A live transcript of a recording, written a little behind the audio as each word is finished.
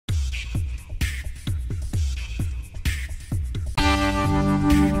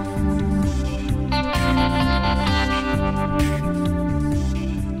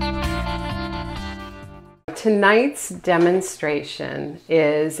tonight's demonstration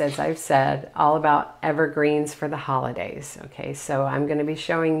is, as I've said, all about evergreens for the holidays. Okay, so I'm going to be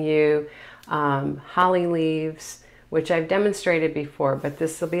showing you holly leaves, which I've demonstrated before, but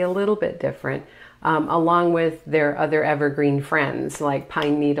this will be a little bit different, along with their other evergreen friends like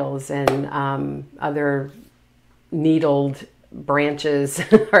pine needles and other needled branches,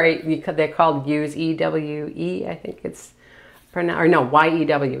 right? They're called yews, E-W-E, I think it's pronounced, or no,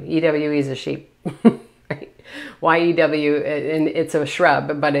 Y-E-W. E-W-E is a sheep. Right? Y-E-W, and it's a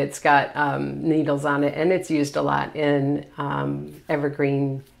shrub, but it's got needles on it, and it's used a lot in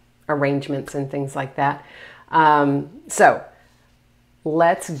evergreen arrangements and things like that. So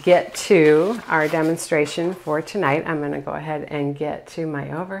let's get to our demonstration for tonight. I'm going to go ahead and get to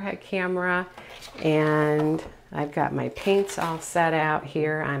my overhead camera, and I've got my paints all set out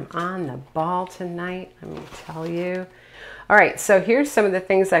here. I'm on the ball tonight, let me tell you. All right, so here's some of the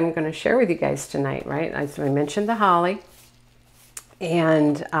things I'm going to share with you guys tonight, right? As I mentioned, the holly,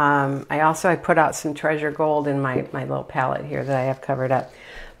 and I put out some treasure gold in my little palette here that I have covered up.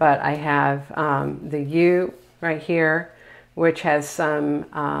 But I have the yew right here, which has some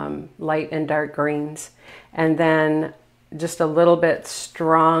light and dark greens, and then just a little bit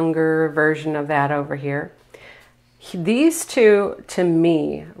stronger version of that over here. These two, to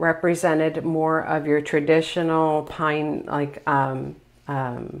me, represented more of your traditional pine, like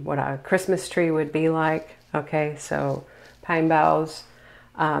what a Christmas tree would be like. Okay, so pine boughs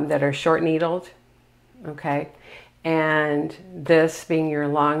that are short needled. Okay, and this being your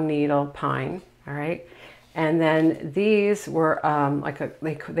long needle pine. All right, and then these were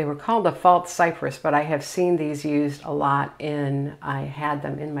they were called a false cypress, but I have seen these used a lot I had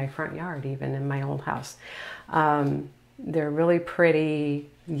them in my front yard, even in my old house. They're really pretty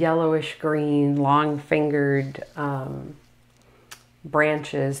yellowish green, long fingered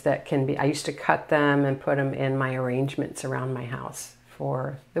branches that can be, I used to cut them and put them in my arrangements around my house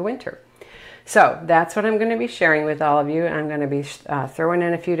for the winter. So that's what I'm going to be sharing with all of you. I'm going to be throwing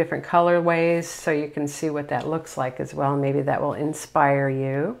in a few different colorways so you can see what that looks like as well. Maybe that will inspire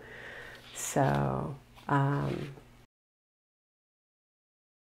you. So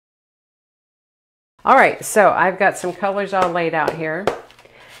all right, so I've got some colors all laid out here.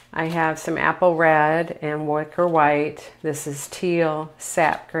 I have some apple red and wicker white. This is teal,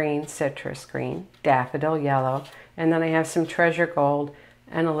 sap green, citrus green, daffodil yellow, and then I have some treasure gold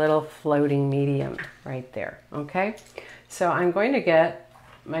and a little floating medium right there. Okay, so I'm going to get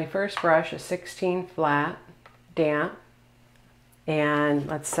my first brush, a 16 flat, damp, and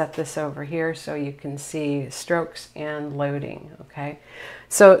let's set this over here so you can see strokes and loading. Okay,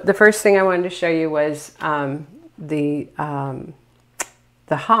 so the first thing I wanted to show you was the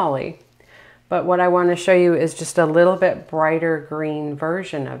holly, but what I want to show you is just a little bit brighter green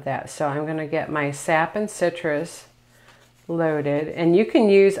version of that. So I'm going to get my sap and citrus loaded, and you can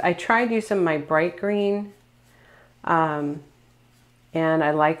use, I tried using my bright green, and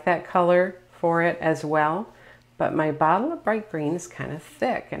I like that color for it as well. But my bottle of bright green is kind of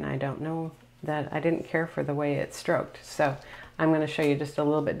thick, and I don't know that I didn't care for the way it stroked. So I'm going to show you just a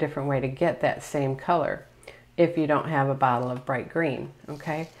little bit different way to get that same color if you don't have a bottle of bright green.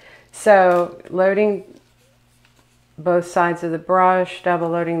 Okay, so loading both sides of the brush, double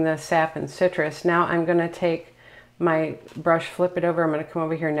loading the sap and citrus. Now I'm going to take my brush, flip it over. I'm going to come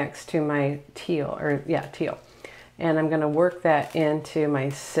over here next to my teal, teal. And I'm going to work that into my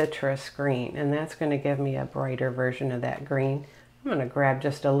citrus green, and that's going to give me a brighter version of that green. I'm going to grab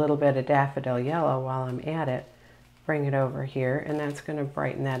just a little bit of daffodil yellow while I'm at it, bring it over here, and that's going to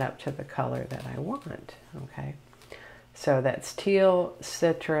brighten that up to the color that I want. Okay, so that's teal,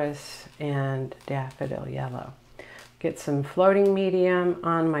 citrus, and daffodil yellow. Get some floating medium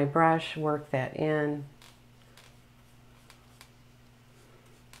on my brush, work that in.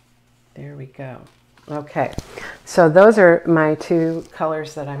 There we go. Okay, so those are my two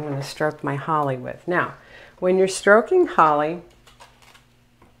colors that I'm going to stroke my holly with. Now, when you're stroking holly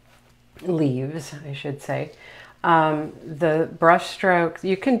leaves, I should say, the brush stroke,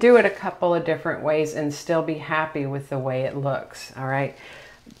 you can do it a couple of different ways and still be happy with the way it looks. All right,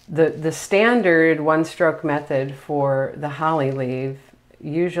 the standard one-stroke method for the holly leaf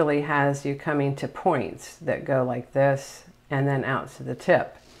usually has you coming to points that go like this and then out to the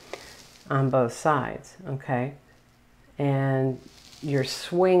tip on both sides. Okay, and you're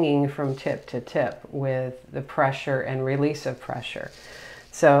swinging from tip to tip with the pressure and release of pressure.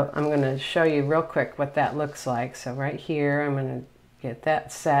 So I'm going to show you real quick what that looks like. So right here, I'm going to get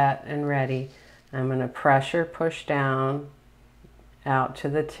that set and ready. I'm going to pressure push down out to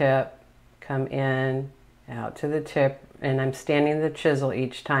the tip, come in, out to the tip, and I'm standing the chisel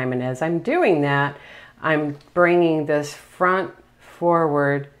each time. And as I'm doing that, I'm bringing this front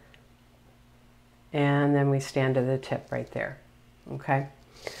forward, and then we stand to the tip right there, okay?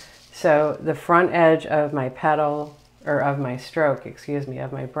 So the front edge of my petal, or of my stroke, excuse me,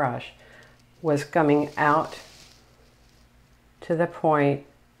 of my brush, was coming out to the point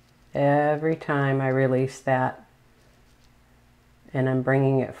every time I release that. And I'm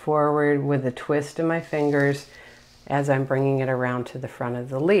bringing it forward with a twist of my fingers as I'm bringing it around to the front of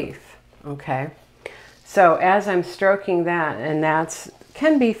the leaf, okay? So as I'm stroking that, and that's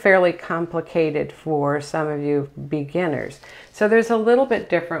can be fairly complicated for some of you beginners. So there's a little bit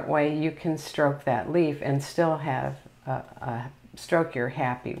different way you can stroke that leaf and still have a stroke you're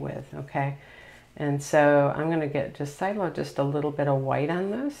happy with, okay? And so I'm going to get just side load just a little bit of white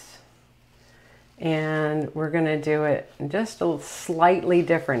on this. And we're going to do it just a slightly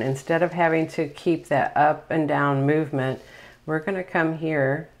different. Instead of having to keep that up and down movement, we're going to come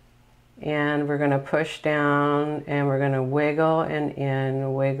here and we're going to push down and we're going to wiggle and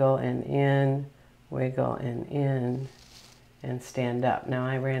in, wiggle and in, wiggle and in, and stand up. Now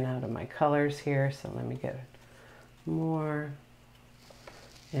I ran out of my colors here, so let me get more.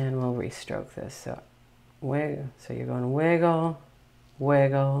 And we'll restroke this. So wiggle. So you're going wiggle,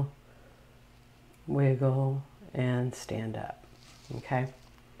 wiggle, wiggle, and stand up. Okay?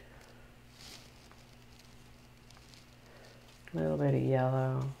 A little bit of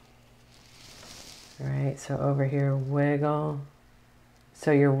yellow. All right, so over here, wiggle.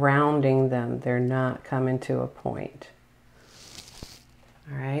 So you're rounding them. They're not coming to a point.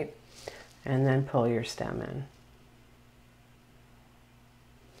 All right? And then pull your stem in.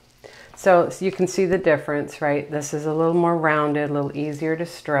 So you can see the difference, right? This is a little more rounded, a little easier to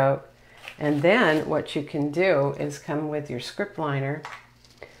stroke. And then what you can do is come with your script liner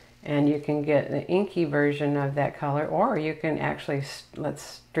and you can get the inky version of that color, or you can actually, let's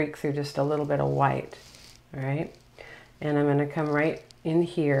streak through just a little bit of white, all right? And I'm gonna come right in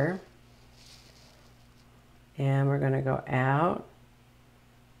here and we're gonna go out,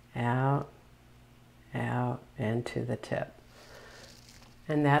 out, out, and to the tip.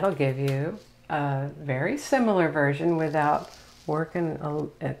 And that'll give you a very similar version without working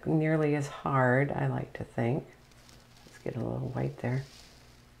nearly as hard, I like to think. Let's get a little white there.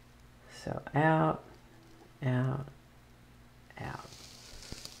 So out, out, out.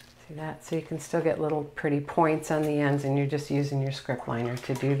 See that? So you can still get little pretty points on the ends, and you're just using your script liner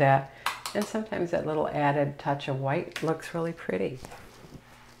to do that. And sometimes that little added touch of white looks really pretty.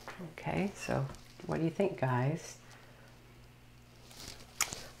 Okay, so what do you think, guys?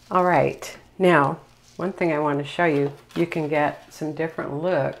 All right, now, one thing I want to show you, you can get some different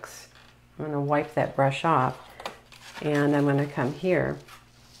looks. I'm going to wipe that brush off, and I'm going to come here,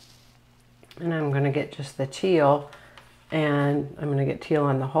 and I'm going to get just the teal, and I'm going to get teal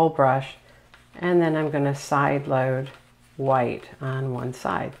on the whole brush, and then I'm going to side load white on one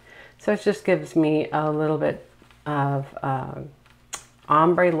side. So it just gives me a little bit of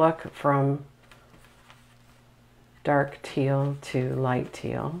ombre look from dark teal to light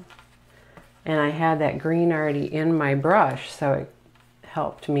teal. And I had that green already in my brush, so it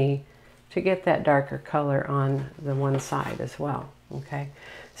helped me to get that darker color on the one side as well, okay?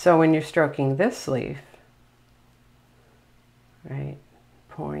 So when you're stroking this leaf, right,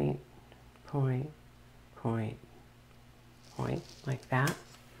 point, point, point, point, like that,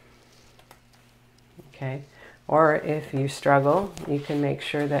 okay? Or if you struggle, you can make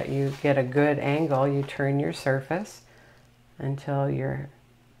sure that you get a good angle. You turn your surface until you're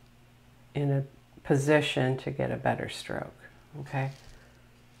in a position to get a better stroke, okay?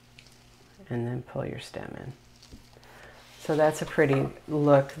 And then pull your stem in. So that's a pretty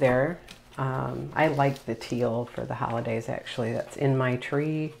look there. I like the teal for the holidays, actually. That's in my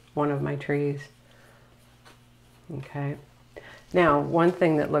tree, one of my trees. Okay. Now, one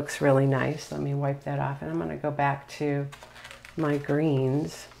thing that looks really nice, let me wipe that off, and I'm going to go back to my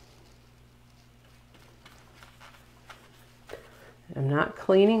greens. I'm not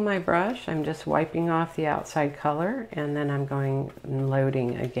cleaning my brush, I'm just wiping off the outside color, and then I'm going and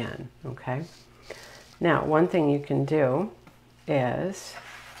loading again, okay? Now, one thing you can do is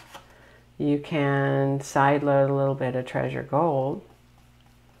you can side load a little bit of treasure gold.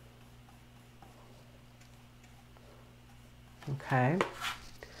 Okay,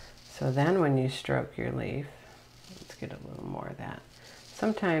 so then when you stroke your leaf, let's get a little more of that.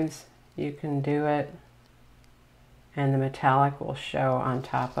 Sometimes you can do it and the metallic will show on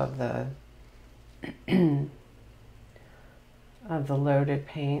top of the of the loaded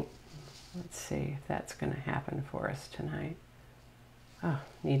paint. Let's see if that's going to happen for us tonight. Oh,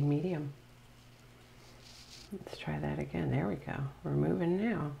 need medium. Let's try that again. There we go. We're moving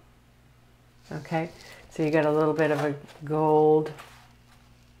now. Okay, so you got a little bit of a gold.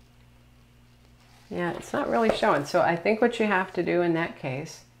 Yeah, it's not really showing. So I think what you have to do in that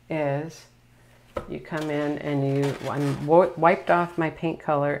case is you come in and I'm wiped off my paint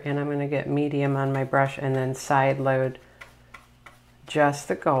color, and I'm going to get medium on my brush and then side load just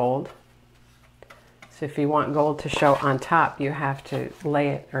the gold. So if you want gold to show on top, you have to lay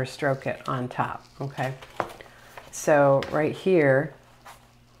it or stroke it on top, okay? So right here,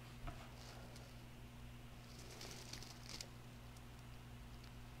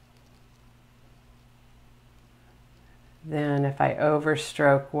 then if I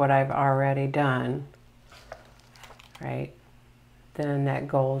overstroke what I've already done, right, then that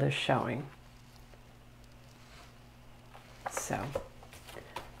gold is showing. So,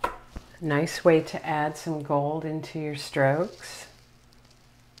 nice way to add some gold into your strokes.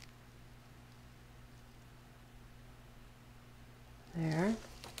 There,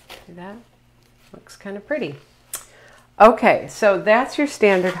 see that? Looks kind of pretty. Okay, so that's your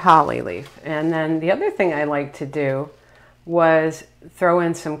standard holly leaf. And then the other thing I like to do was throw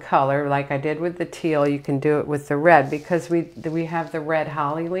in some color like I did with the teal. You can do it with the red because we have the red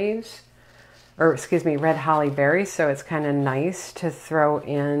holly leaves, or excuse me, red holly berries, so it's kind of nice to throw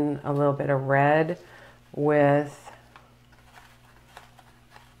in a little bit of red with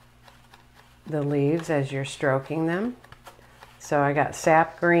the leaves as you're stroking them. So I got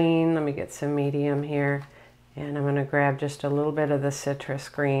sap green, let me get some medium here, and I'm going to grab just a little bit of the citrus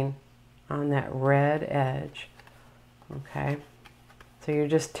green on that red edge. Okay, so you're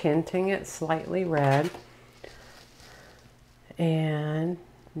just tinting it slightly red, and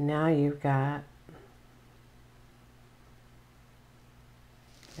now you've got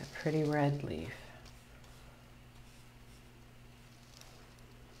a pretty red leaf.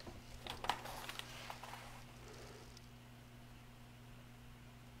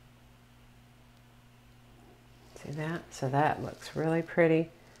 See that? So that looks really pretty.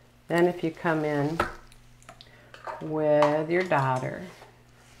 Then if you come in with your dodder,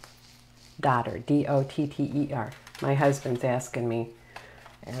 D-O-T-T-E-R. My husband's asking me,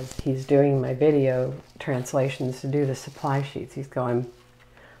 as he's doing my video translations to do the supply sheets, he's going,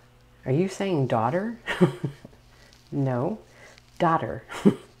 are you saying daughter? No, dodder,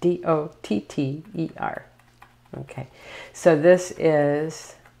 D-O-T-T-E-R. Okay, so this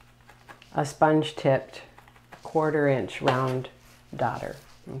is a sponge-tipped 1/4 inch round dodder,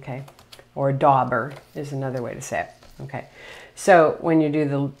 okay? Or dauber is another way to say it, okay? So when you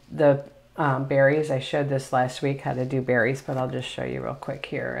do the berries, I showed this last week how to do berries, but I'll just show you real quick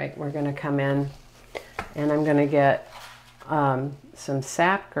here, right? We're gonna come in and I'm gonna get some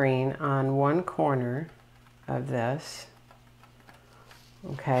sap green on one corner of this,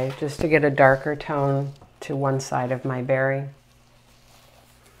 okay? Just to get a darker tone to one side of my berry.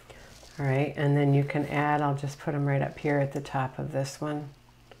 All right, and then you can add, I'll just put them right up here at the top of this one.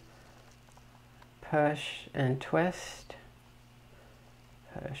 Push and twist,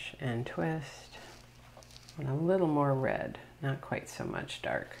 push and twist, and a little more red, not quite so much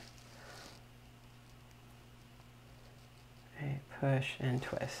dark. Okay, push and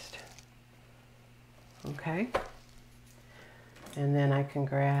twist. Okay, and then I can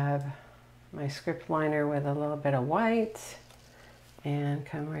grab my script liner with a little bit of white and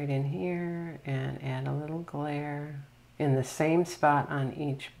come right in here and add a little glare in the same spot on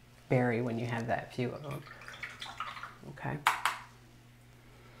each berry when you have that few of them. Okay.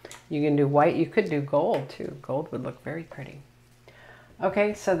 You can do white, you could do gold too. Gold would look very pretty.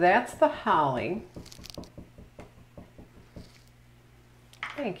 Okay, so that's the holly.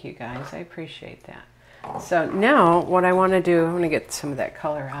 Thank you guys, I appreciate that. So now what I want to do, I'm going to get some of that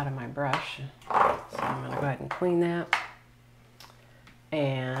color out of my brush. So I'm going to go ahead and clean that.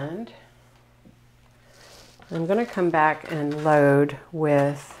 And I'm going to come back and load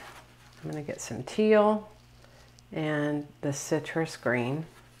with, I'm going to get some teal and the citrus green.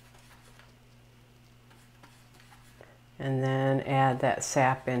 And then add that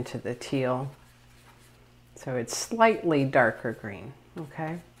sap into the teal. So it's slightly darker green,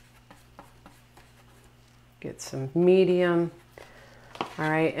 okay? Get some medium. All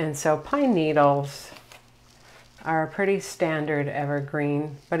right, and so pine needles are a pretty standard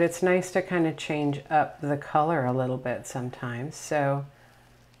evergreen, but it's nice to kind of change up the color a little bit sometimes. So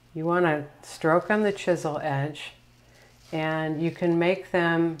you want to stroke on the chisel edge, and you can make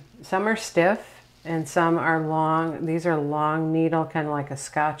them, some are stiff and some are long. These are long needle, kind of like a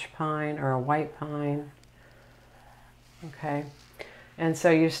Scotch pine or a white pine. Okay, and so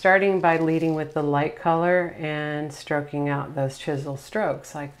you're starting by leading with the light color and stroking out those chisel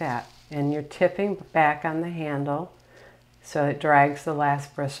strokes like that. And you're tipping back on the handle So it drags the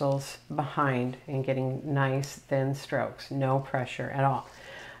last bristles behind and getting nice thin strokes, no pressure at all.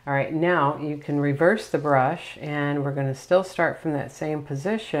 All right, now you can reverse the brush, and we're going to still start from that same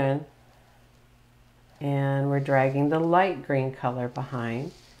position, and we're dragging the light green color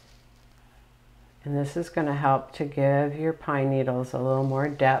behind. And this is going to help to give your pine needles a little more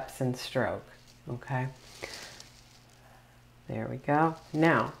depth and stroke. Okay, there we go.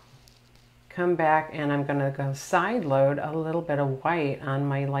 Now come back, and I'm going to go side load a little bit of white on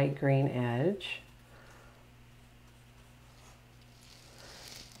my light green edge.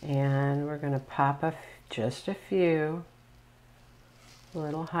 And we're going to pop just a few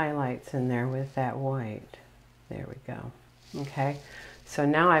little highlights in there with that white. There we go. Okay, so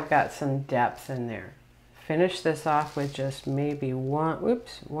now I've got some depth in there. Finish this off with just maybe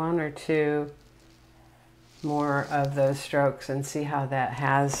one or two more of those strokes, and see how that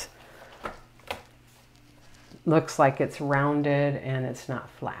looks like it's rounded and it's not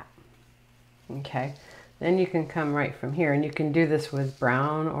flat. Okay. Then you can come right from here, and you can do this with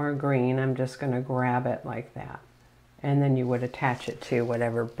brown or green. I'm just going to grab it like that. And then you would attach it to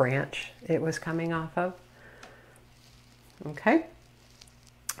whatever branch it was coming off of. Okay?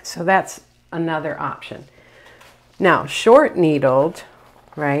 So that's another option. Now, short needled,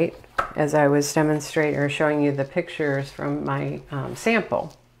 right, as I was demonstrating or showing you the pictures from my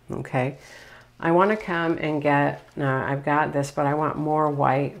sample, okay, I want to come and get, now I've got this, but I want more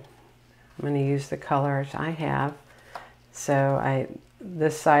white. I'm going to use the colors I have. So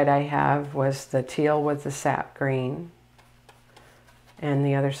this side I have was the teal with the sap green, and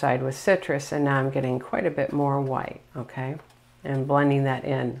the other side was citrus, and now I'm getting quite a bit more white, okay, and blending that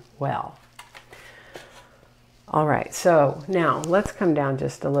in well. All right, so now let's come down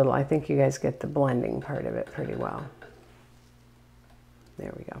just a little. I think you guys get the blending part of it pretty well.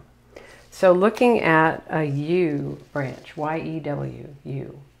 There we go. So looking at a U branch, Y-E-W,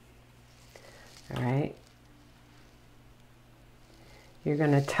 U. All right, you're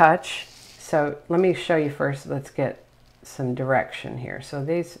going to touch. So let me show you first. Let's get some direction here. So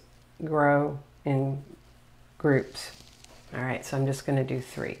these grow in groups. All right, so I'm just going to do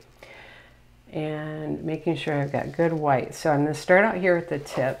 3. And making sure I've got good white. So I'm going to start out here at the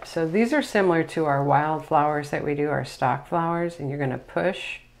tip. So these are similar to our wildflowers that we do, our stock flowers. And you're going to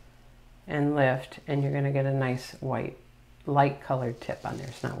push and lift, and you're going to get a nice white, light colored tip on there.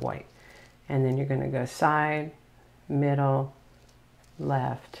 It's not white. And then you're going to go side, middle,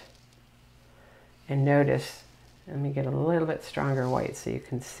 left. And notice, let me get a little bit stronger white so you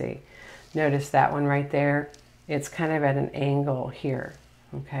can see. Notice that one right there. It's kind of at an angle here,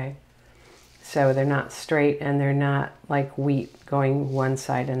 okay? So they're not straight, and they're not like wheat going one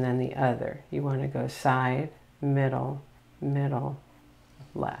side and then the other. You want to go side, middle, middle,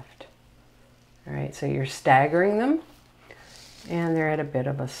 left. All right, so you're staggering them, and they're at a bit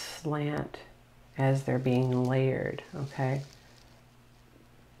of a slant as they're being layered, okay?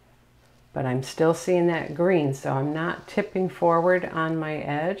 But I'm still seeing that green, so I'm not tipping forward on my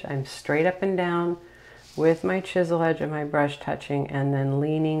edge. I'm straight up and down with my chisel edge and my brush touching, and then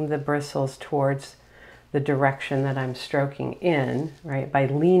leaning the bristles towards the direction that I'm stroking in, right? By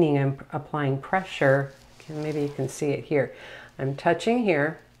leaning and applying pressure, maybe you can see it here. I'm touching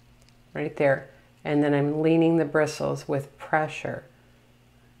here, right there, and then I'm leaning the bristles with pressure,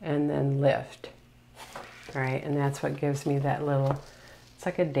 and then lift, all right? And that's what gives me that little, it's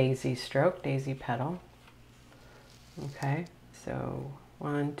like a daisy stroke, daisy petal. Okay, so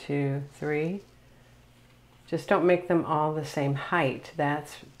 1, 2, 3. Just don't make them all the same height.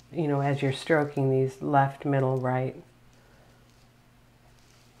 That's, you know, as you're stroking these left, middle, right.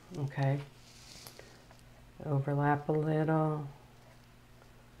 Okay. Overlap a little.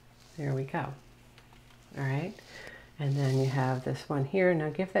 There we go. All right. And then you have this one here. Now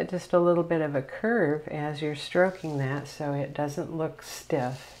give that just a little bit of a curve as you're stroking that so it doesn't look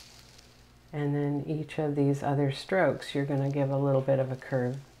stiff. And then each of these other strokes, you're going to give a little bit of a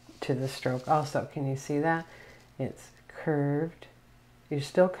curve to the stroke also. Can you see that? It's curved. You're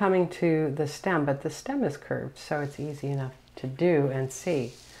still coming to the stem, but the stem is curved, so it's easy enough to do and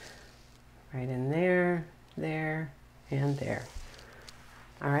see. Right in there, there, and there.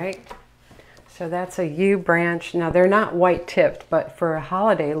 All right. So that's a U branch. Now they're not white tipped, but for a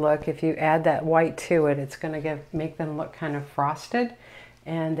holiday look, if you add that white to it, it's going to make them look kind of frosted,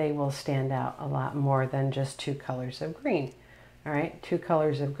 and they will stand out a lot more than just 2 colors of green. All right, 2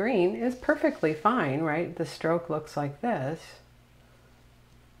 colors of green is perfectly fine, right? The stroke looks like this.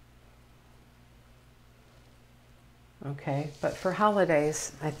 Okay, but for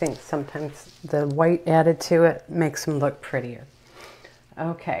holidays, I think sometimes the white added to it makes them look prettier.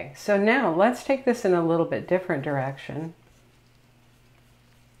 Okay, so now let's take this in a little bit different direction.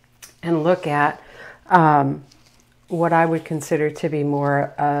 and look at what I would consider to be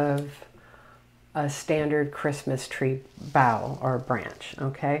more of a standard Christmas tree bough or branch,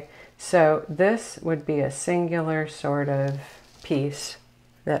 okay? So this would be a singular sort of piece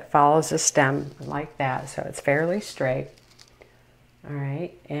that follows a stem like that, so it's fairly straight. All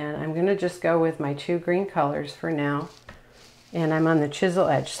right, and I'm going to just go with my 2 green colors for now, and I'm on the chisel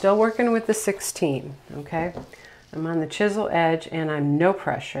edge, still working with the 16, okay? I'm on the chisel edge and I'm no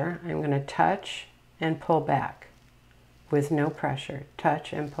pressure. I'm going to touch and pull back with no pressure.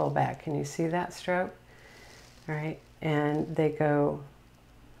 Touch and pull back. Can you see that stroke? All right, and they go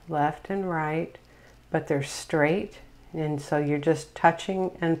left and right, but they're straight, and so you're just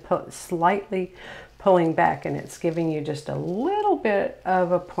touching and slightly pulling back, and it's giving you just a little bit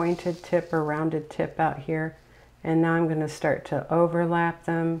of a pointed tip or rounded tip out here. And now I'm going to start to overlap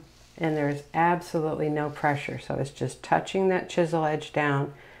them, and there's absolutely no pressure, so it's just touching that chisel edge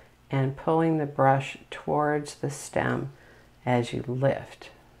down and pulling the brush towards the stem as you lift.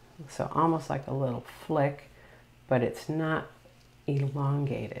 So almost like a little flick, but it's not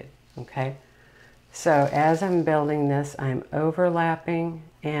elongated, okay? So as I'm building this, I'm overlapping,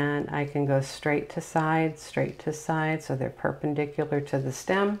 and I can go straight to side, so they're perpendicular to the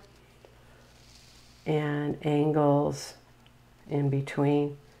stem, and angles in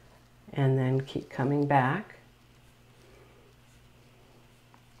between, and then keep coming back.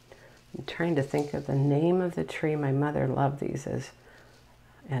 I'm trying to think of the name of the tree. My mother loved these as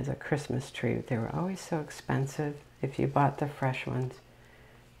a Christmas tree. They were always so expensive if you bought the fresh ones.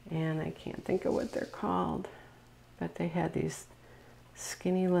 And I can't think of what they're called, but they had these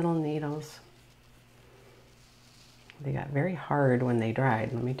skinny little needles. They got very hard when they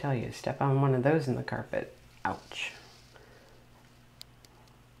dried, let me tell you. Step on one of those in the carpet. Ouch.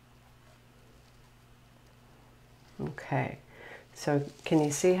 Okay, so can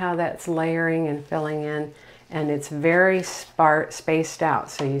you see how that's layering and filling in? And it's very spaced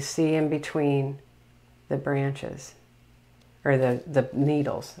out, so you see in between the branches, or the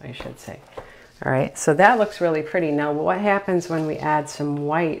needles, I should say. All right, so that looks really pretty. Now, what happens when we add some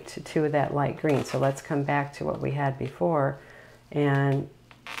white to that light green? So let's come back to what we had before and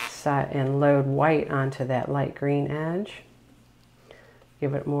load white onto that light green edge.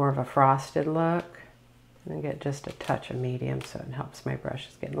 Give it more of a frosted look, and get just a touch of medium so it helps my brush.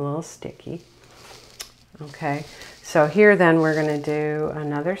 It's getting a little sticky. Okay, so here then we're going to do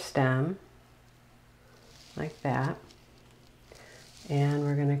another stem like that. And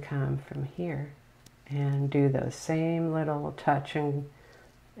we're going to come from here and do those same little touch and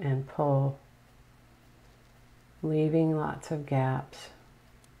pull, leaving lots of gaps.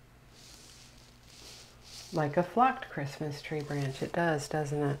 Like a flocked Christmas tree branch, it does,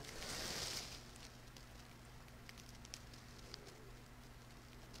 doesn't it?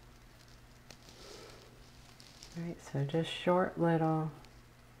 All right, so just short little,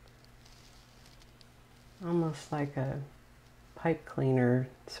 almost like a pipe cleaner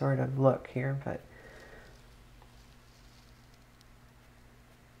sort of look here, but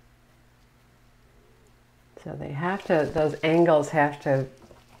so they have to, those angles have to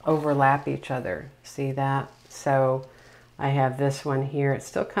overlap each other. See that? So I have this one here. It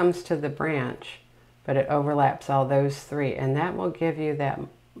still comes to the branch, but it overlaps all those three, and that will give you that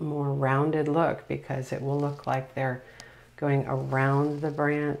more rounded look because it will look like they're going around the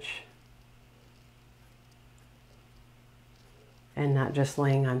branch and not just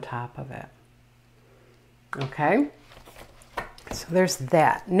laying on top of it. Okay, so there's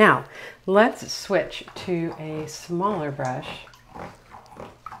that. Now, let's switch to a smaller brush.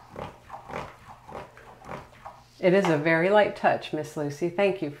 It is a very light touch, Miss Lucy.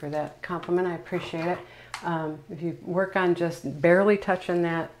 Thank you for that compliment. I appreciate it. If you work on just barely touching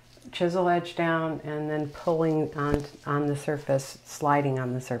that chisel edge down and then pulling on the surface, sliding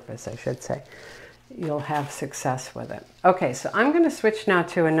on the surface, I should say, you'll have success with it. Okay, so I'm going to switch now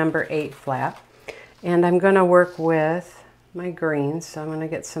to a number 8 flat, and I'm going to work with my greens. So I'm going to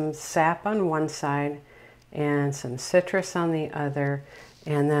get some sap on one side and some citrus on the other,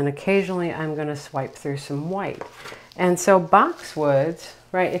 and then occasionally I'm going to swipe through some white. And so boxwoods,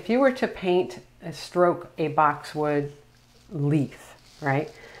 right, if you were to paint stroke a boxwood leaf,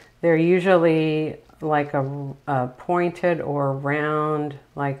 right, they're usually like a pointed or round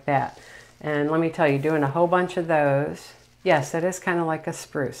like that. And let me tell you, doing a whole bunch of those, yes, it is kind of like a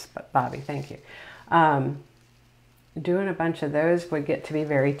spruce, but Bobby, thank you. Doing a bunch of those would get to be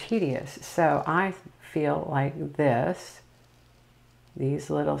very tedious. So I feel like this,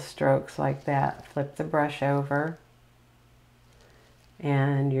 these little strokes like that, flip the brush over,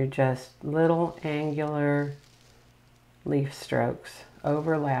 and you're just little angular leaf strokes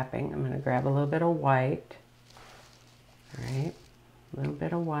overlapping. I'm going to grab a little bit of white. All right, a little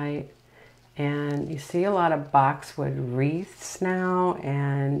bit of white. And you see a lot of boxwood wreaths now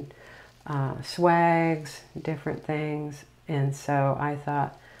and swags, different things. And so I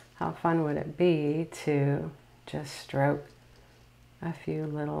thought, how fun would it be to just stroke a few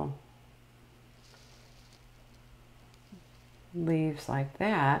little leaves like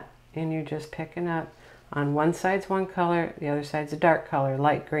that, and you're just picking up on one side's one color, the other side's a dark color,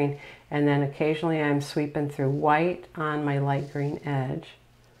 light green, and then occasionally I'm sweeping through white on my light green edge.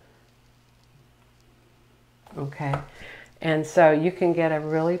 Okay, and so you can get a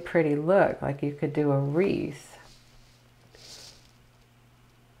really pretty look, like you could do a wreath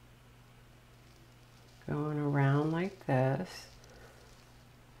going around like this,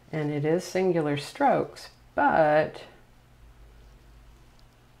 and it is singular strokes, but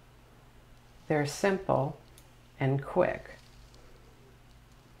they're simple and quick.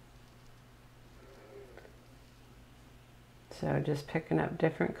 So just picking up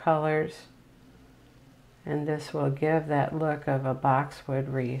different colors, and this will give that look of a boxwood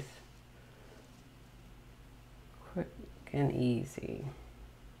wreath. Quick and easy.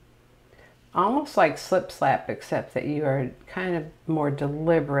 Almost like slip slap, except that you are kind of more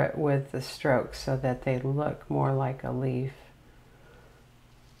deliberate with the strokes so that they look more like a leaf.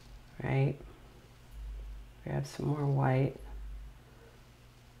 Right? Grab some more white.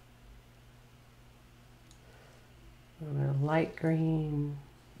 A little bit of light green.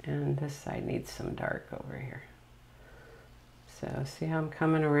 And this side needs some dark over here. So see how I'm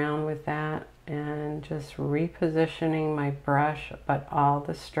coming around with that and just repositioning my brush, but all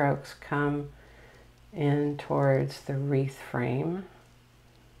the strokes come in towards the wreath frame.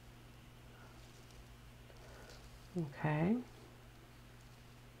 Okay.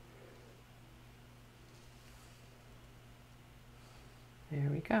 There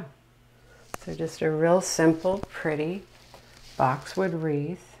we go. So just a real simple, pretty boxwood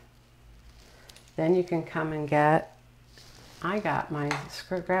wreath. Then you can come and get, I got my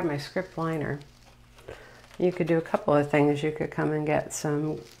script, grab my script liner. You could do a couple of things. You could come and get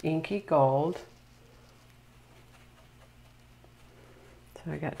some inky gold.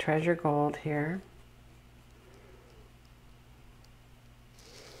 So I got treasure gold here.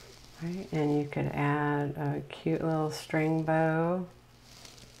 Right, and you could add a cute little string bow.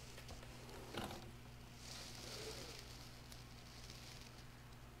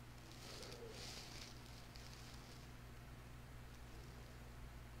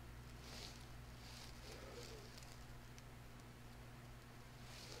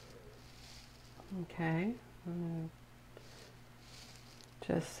 Okay,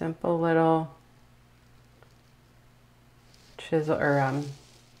 just simple little chisel or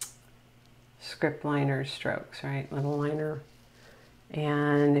script liner strokes, right? Little liner.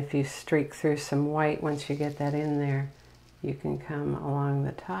 And if you streak through some white, once you get that in there, you can come along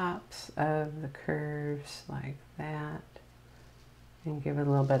the tops of the curves like that and give it a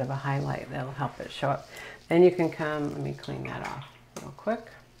little bit of a highlight. That'll help it show up. Then you can come, let me clean that off real quick.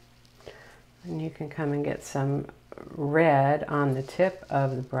 And you can come and get some red on the tip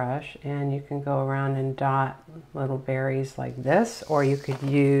of the brush, and you can go around and dot little berries like this, or you could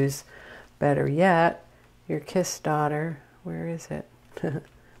use, better yet, your Kiss Daughter. Where is it?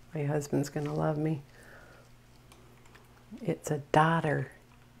 My husband's gonna love me. It's a dotter.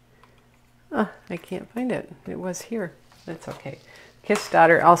 Oh, I can't find it. It was here. That's okay. Kiss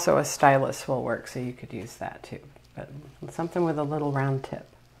Daughter, also a stylus will work, so you could use that too. But something with a little round tip.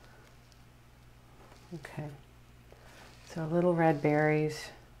 Okay, so little red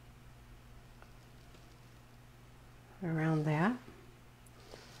berries around that.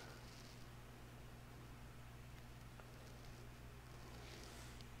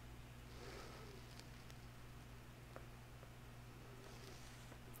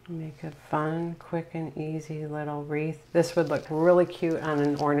 Make a fun, quick and easy little wreath. This would look really cute on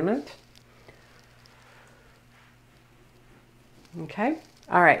an ornament. Okay.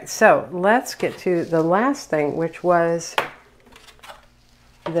 All right, so let's get to the last thing, which was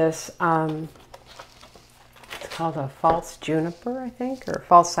this, it's called a false juniper, I think, or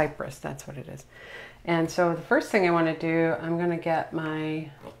false cypress, that's what it is. And so the first thing I want to do, I'm going to get my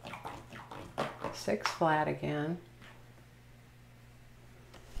 6 flat again.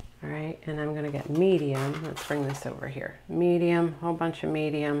 All right, and I'm going to get medium. Let's bring this over here. Medium, whole bunch of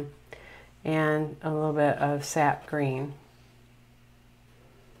medium, and a little bit of sap green.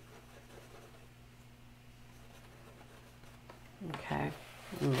 Okay,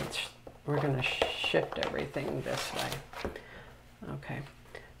 we're going to shift everything this way. Okay,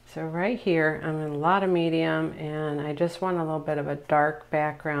 So right here, I'm in a lot of medium, and I just want a little bit of a dark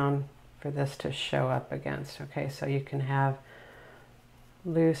background for this to show up against. Okay, so you can have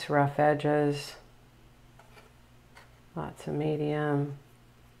loose, rough edges, lots of medium.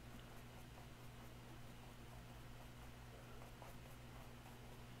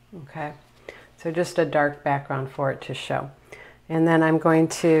 Okay, so just a dark background for it to show. And then I'm going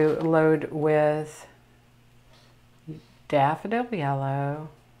to load with daffodil yellow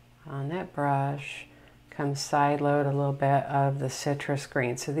on that brush. Come side load a little bit of the citrus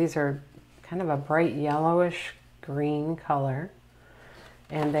green. So these are kind of a bright yellowish green color,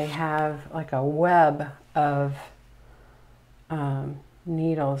 and they have like a web of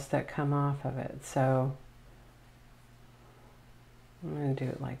needles that come off of it. So I'm going to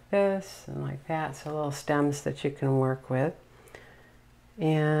do it like this and like that, so little stems that you can work with.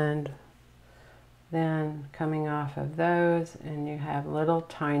 And then coming off of those, and you have little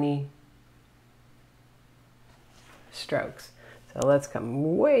tiny strokes. So let's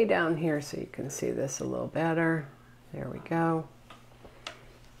come way down here so you can see this a little better. There we go.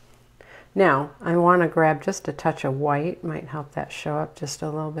 Now I want to grab just a touch of white, might help that show up just a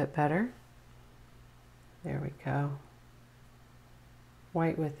little bit better. There we go.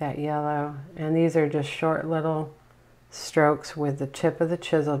 White with that yellow, and these are just short little strokes with the tip of the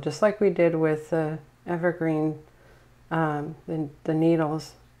chisel, just like we did with the evergreen, the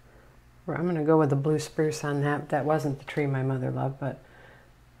needles. I'm going to go with the blue spruce on that. That wasn't the tree my mother loved, but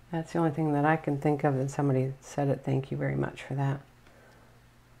that's the only thing that I can think of, and somebody said it. Thank you very much for that.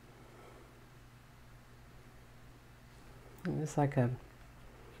 It's like a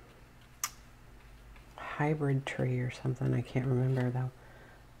hybrid tree or something. I can't remember though.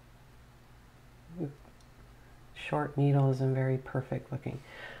 Short needles and very perfect looking.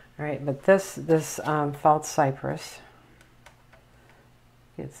 All right, but this false cypress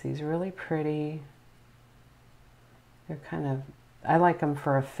gets these really pretty. They're kind of, I like them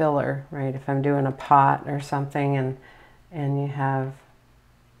for a filler, right? If I'm doing a pot or something, and you have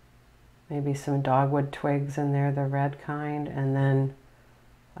maybe some dogwood twigs in there, the red kind, and then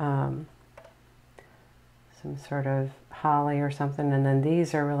some sort of holly or something, and then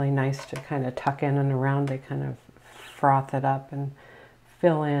these are really nice to kind of tuck in and around. They kind of froth it up and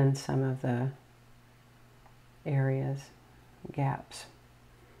fill in some of the areas, gaps.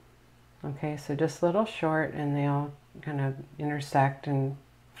 Okay, so just little short, and they all kind of intersect and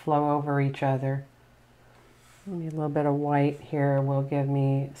flow over each other. Maybe a little bit of white here will give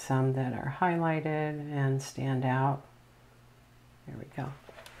me some that are highlighted and stand out. There we go.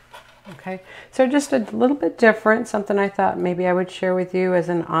 Okay, so just a little bit different, something I thought maybe I would share with you as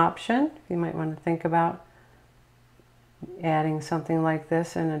an option. You might want to think about adding something like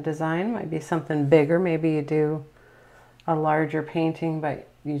this in a design. Might be something bigger. Maybe you do a larger painting, but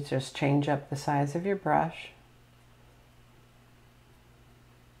you just change up the size of your brush.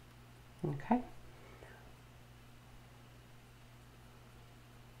 Okay.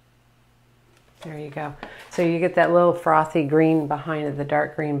 There you go. So you get that little frothy green behind it, the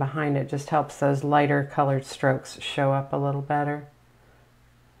dark green behind it just helps those lighter colored strokes show up a little better.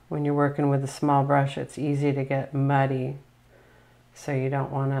 When you're working with a small brush, it's easy to get muddy, so you don't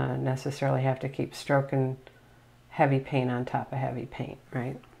want to necessarily have to keep stroking heavy paint on top of heavy paint,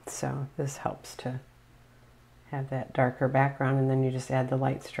 right? So this helps to have that darker background, and then you just add the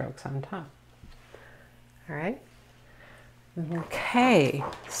light strokes on top. All right. Okay,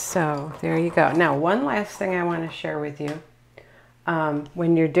 so there you go. Now, one last thing I want to share with you.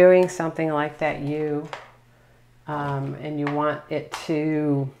 When you're doing something like that, and you want it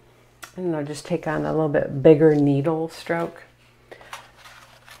to, I don't know, just take on a little bit bigger needle stroke.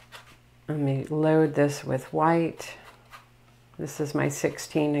 Let me load this with white. This is my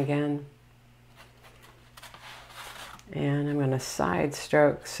 16 again. And I'm going to side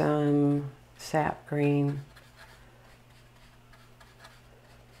stroke some sap green.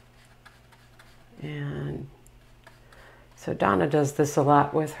 And so Donna does this a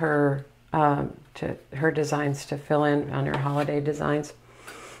lot with her her designs to fill in on her holiday designs.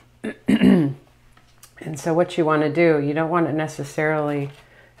 And so what you want to do, you don't want it necessarily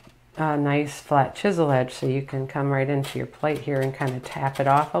a nice flat chisel edge, so you can come right into your plate here and kind of tap it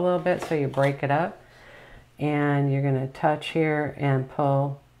off a little bit so you break it up. And you're going to touch here and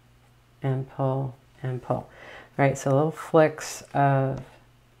pull and pull and pull. Right, so little flicks of,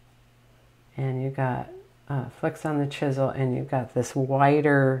 and you got flicks on the chisel, and you've got this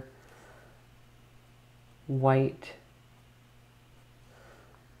whiter white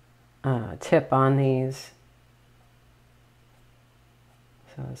tip on these.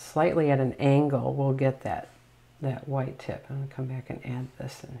 So slightly at an angle, we'll get that that white tip. I'm going to come back and add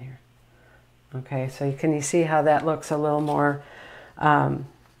this in here. Okay, so can you see how that looks a little more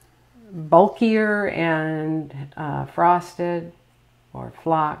bulkier and frosted or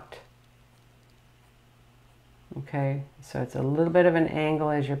flocked? Okay, so it's a little bit of an angle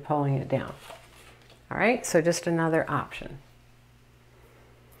as you're pulling it down. All right, so just another option.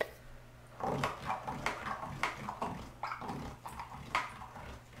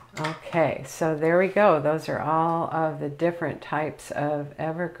 Okay, so there we go. Those are all of the different types of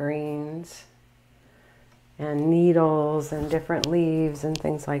evergreens and needles and different leaves and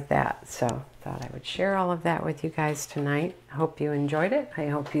things like that. So thought I would share all of that with you guys tonight. I hope you enjoyed it. I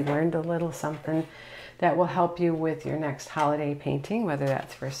hope you learned a little something that will help you with your next holiday painting, whether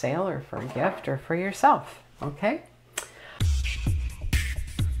that's for sale or for a gift or for yourself. Okay?